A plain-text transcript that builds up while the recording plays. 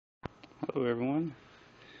Hello everyone,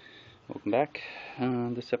 welcome back.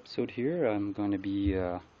 This episode here I'm going to be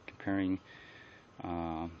comparing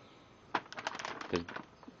um, the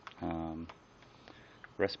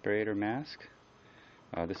respirator mask.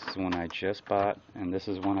 This is one I just bought, and this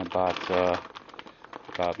is one I bought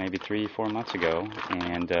about maybe 3-4 months ago,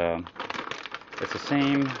 and it's the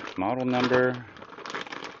same model number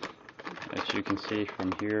as you can see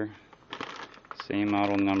from here, same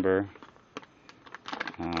model number,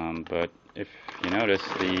 but if you notice,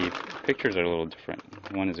 the pictures are a little different.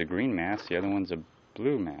 One is a green mask, the other one's a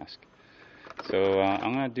blue mask. So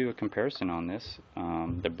I'm going to do a comparison on this.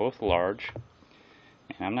 They're both large,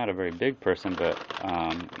 and I'm not a very big person, but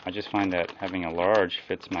I just find that having a large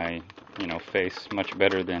fits my face much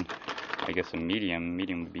better than I guess a medium.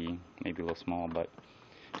 Medium would be maybe a little small, but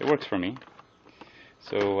it works for me.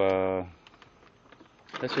 So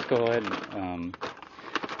let's just go ahead.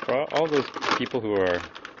 For all those people who are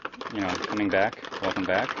coming back, welcome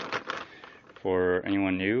back. For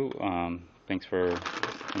anyone new, thanks for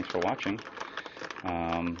watching.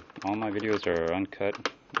 All my videos are uncut,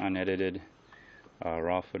 unedited,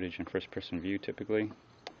 raw footage in first-person view typically,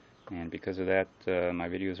 and because of that, my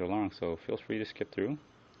videos are long. So feel free to skip through.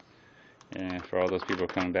 And for all those people who are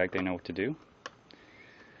coming back, they know what to do.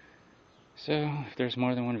 So if there's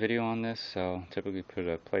more than one video on this, I'll typically put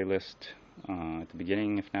a playlist at the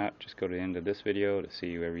beginning. If not, just go to the end of this video to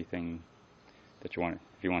see everything that you want.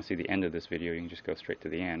 If you want to see the end of this video, you can just go straight to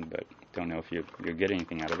the end, but don't know if you'll get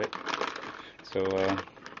anything out of it. So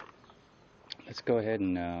let's go ahead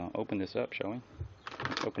and open this up, shall we?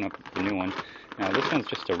 Let's open up the new one. Now this one's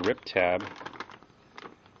just a rip tab,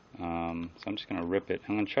 so I'm just going to rip it.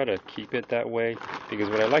 I'm going to try to keep it that way, because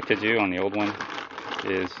what I like to do on the old one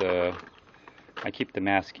is I keep the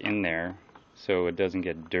mask in there so it doesn't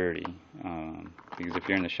get dirty, because if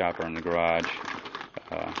you're in the shop or in the garage,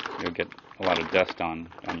 you'll get a lot of dust on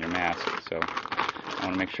your mask. So I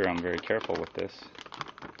want to make sure I'm very careful with this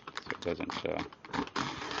so it doesn't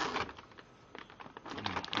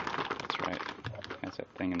that's right, that's that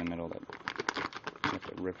thing in the middle that you have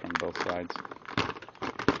to rip from both sides.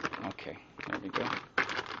 Okay, there we go.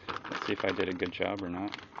 Let's see if I did a good job or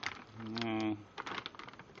not.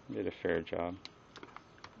 Did a fair job.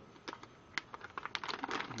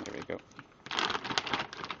 There we go.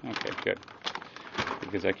 Okay, good.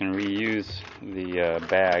 Because I can reuse the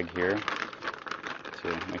bag here. To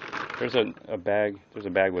make, there's a bag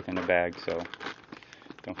within a bag, so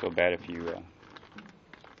don't feel bad if you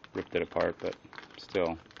ripped it apart. But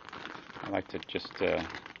still, I like to just.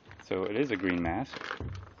 So it is a green mask.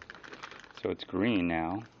 So it's green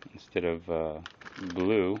now instead of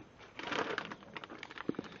blue.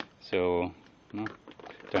 So,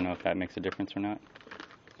 don't know if that makes a difference or not.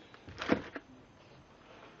 But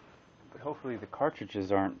hopefully the cartridges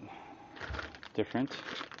aren't different.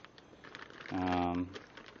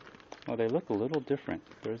 Well, they look a little different.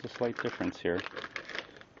 There's a slight difference here.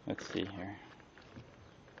 Let's see here.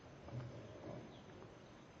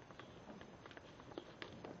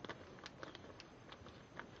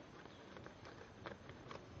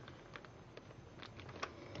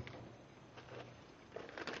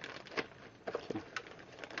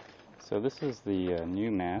 So this is the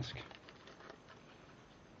new mask,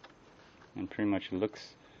 and pretty much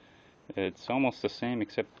it's almost the same,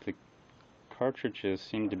 except the cartridges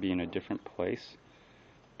seem to be in a different place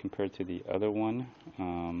compared to the other one,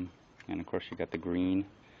 and of course you got the green.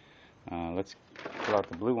 Let's pull out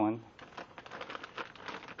the blue one.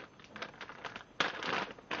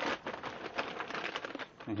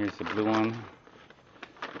 And here's the blue one,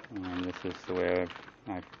 and this is the way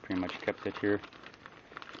I've pretty much kept it here.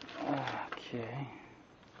 Okay,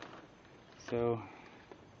 so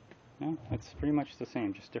no, it's pretty much the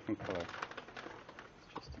same, just different color.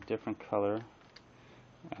 It's just a different color.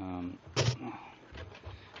 It's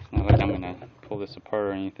not like I'm gonna pull this apart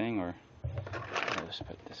or anything, or I'll just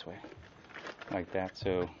put it this way, like that.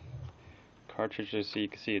 So cartridges, so you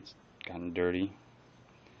can see it's gotten dirty,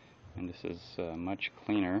 and this is much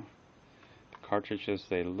cleaner. The cartridges,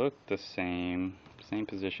 they look the same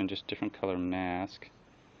position, just different color mask.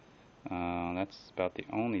 That's about the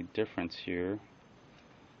only difference here.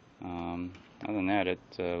 Other than that, it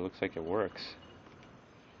looks like it works.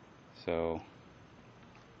 So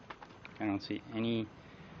I don't see any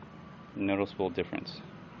noticeable difference.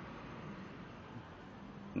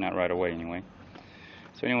 Not right away, anyway.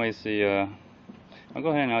 So, anyways, I'll go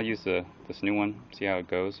ahead and I'll use this new one. See how it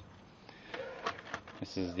goes.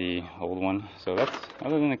 This is the old one. So that's,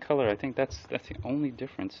 other than the color, I think that's the only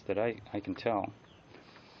difference that I can tell.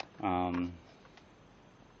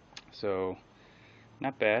 So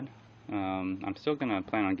not bad. I'm still gonna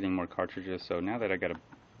plan on getting more cartridges. So now that I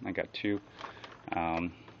got two,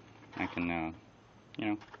 I can, you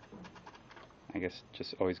know, I guess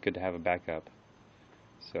just always good to have a backup.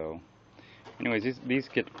 So, anyways, these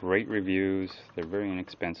get great reviews. They're very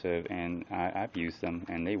inexpensive, and I've used them,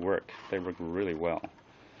 and they work. They work really well.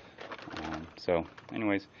 So,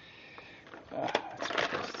 anyways, let's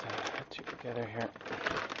put this two together here.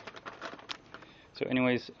 So,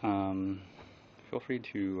 anyways, feel free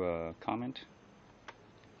to comment,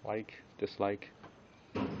 like, dislike,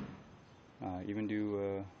 even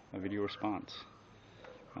do a video response.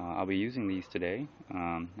 I'll be using these today.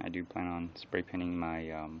 I do plan on spray painting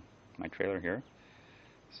my my trailer here.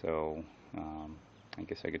 So I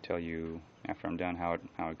guess I could tell you after I'm done how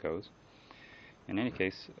it goes. In any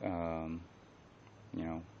case, you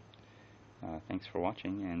know, thanks for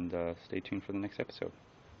watching, and stay tuned for the next episode.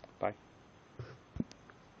 Bye.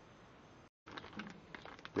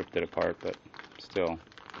 Ripped it apart, but still,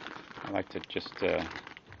 I like to just.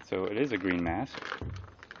 So it is a green mask.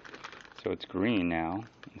 So it's green now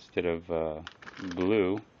instead of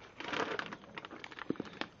blue.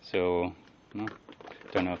 So, no,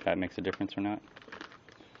 don't know if that makes a difference or not.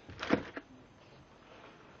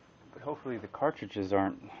 But hopefully the cartridges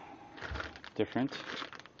aren't different.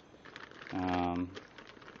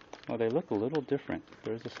 Well, they look a little different.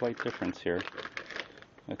 There's a slight difference here.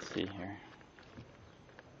 Let's see here.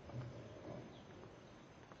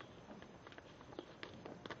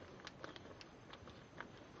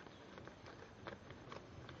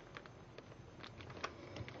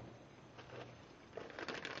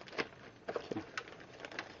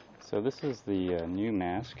 So this is the new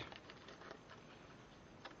mask,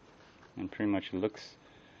 and pretty much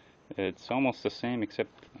it's almost the same, except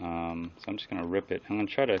so I'm just going to rip it. I'm going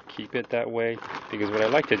to try to keep it that way, because what I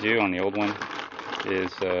like to do on the old one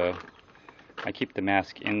is I keep the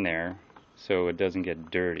mask in there so it doesn't get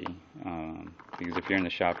dirty, because if you're in the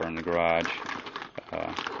shop or in the garage,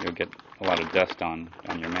 you'll get a lot of dust on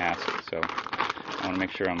your mask. So I want to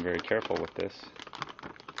make sure I'm very careful with this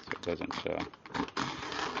so it doesn't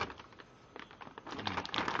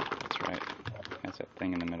that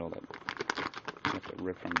thing in the middle that you have to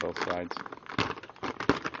rip from both sides.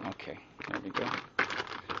 Okay, there we go.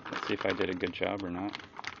 Let's see if I did a good job or not.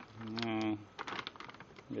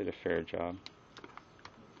 Did a fair job.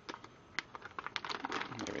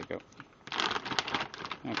 There we go.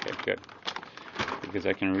 Okay, good. Because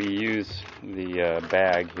I can reuse the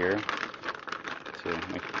bag here to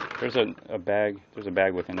make. There's a bag. There's a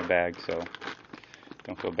bag within a bag, so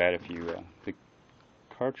don't feel bad if you. The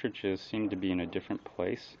cartridges seem to be in a different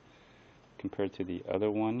place compared to the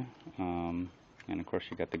other one, and of course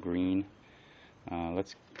you got the green.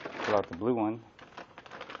 Let's pull out the blue one.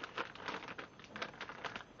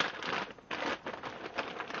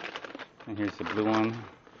 And here's the blue one,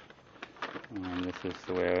 and this is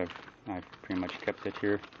the way I've pretty much kept it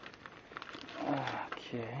here.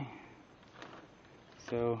 Okay,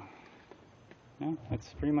 so no,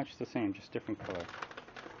 it's pretty much the same, just different color.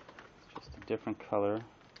 It's just a different color.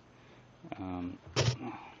 It's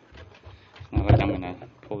not like I'm gonna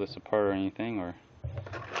pull this apart or anything, or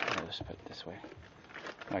I'll just put it this way,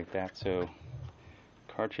 like that. So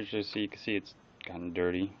cartridges, so you can see it's gotten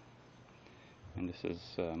dirty, and this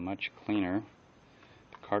is much cleaner.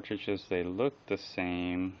 The cartridges, they look the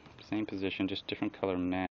same position, just different color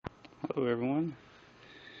mat. Hello everyone,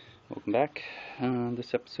 welcome back.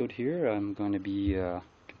 This episode here, I'm going to be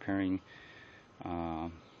comparing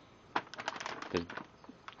the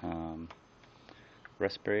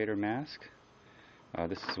respirator mask.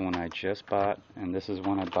 This is one I just bought, and this is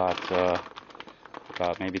one I bought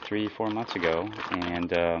about maybe 3-4 months ago,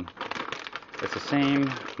 and it's the same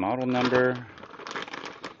model number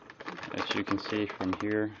as you can see from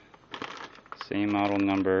here, same model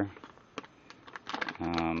number,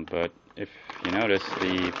 but if you notice,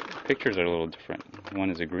 the pictures are a little different. One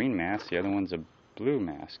is a green mask, the other one's a blue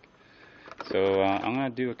mask. So I'm going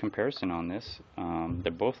to do a comparison on this.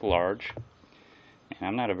 They're both large, and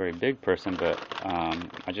I'm not a very big person, but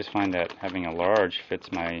I just find that having a large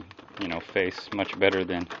fits my face much better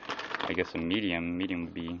than I guess a medium. Medium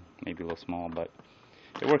would be maybe a little small, but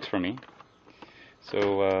it works for me.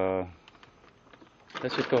 So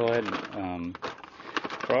let's just go ahead.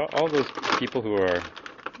 For all those people who are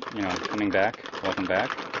coming back, welcome back.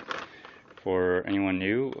 For anyone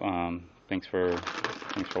new, thanks for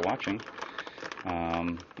watching.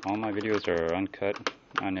 All my videos are uncut,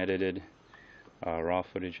 unedited, raw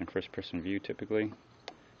footage and first-person view typically,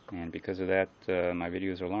 and because of that, my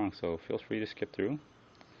videos are long. So feel free to skip through.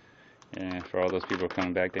 And for all those people who are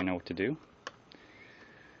coming back, they know what to do.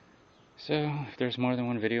 So if there's more than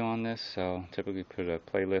one video on this, I'll typically put a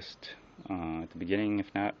playlist at the beginning. If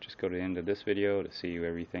not, just go to the end of this video to see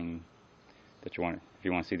everything that you want. If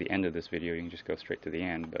you want to see the end of this video, you can just go straight to the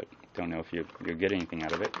end, but don't know if you'll get anything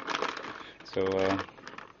out of it. So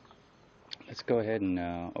let's go ahead and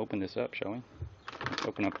open this up, shall we? Let's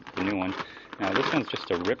open up the new one. Now this one's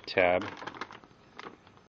just a rip tab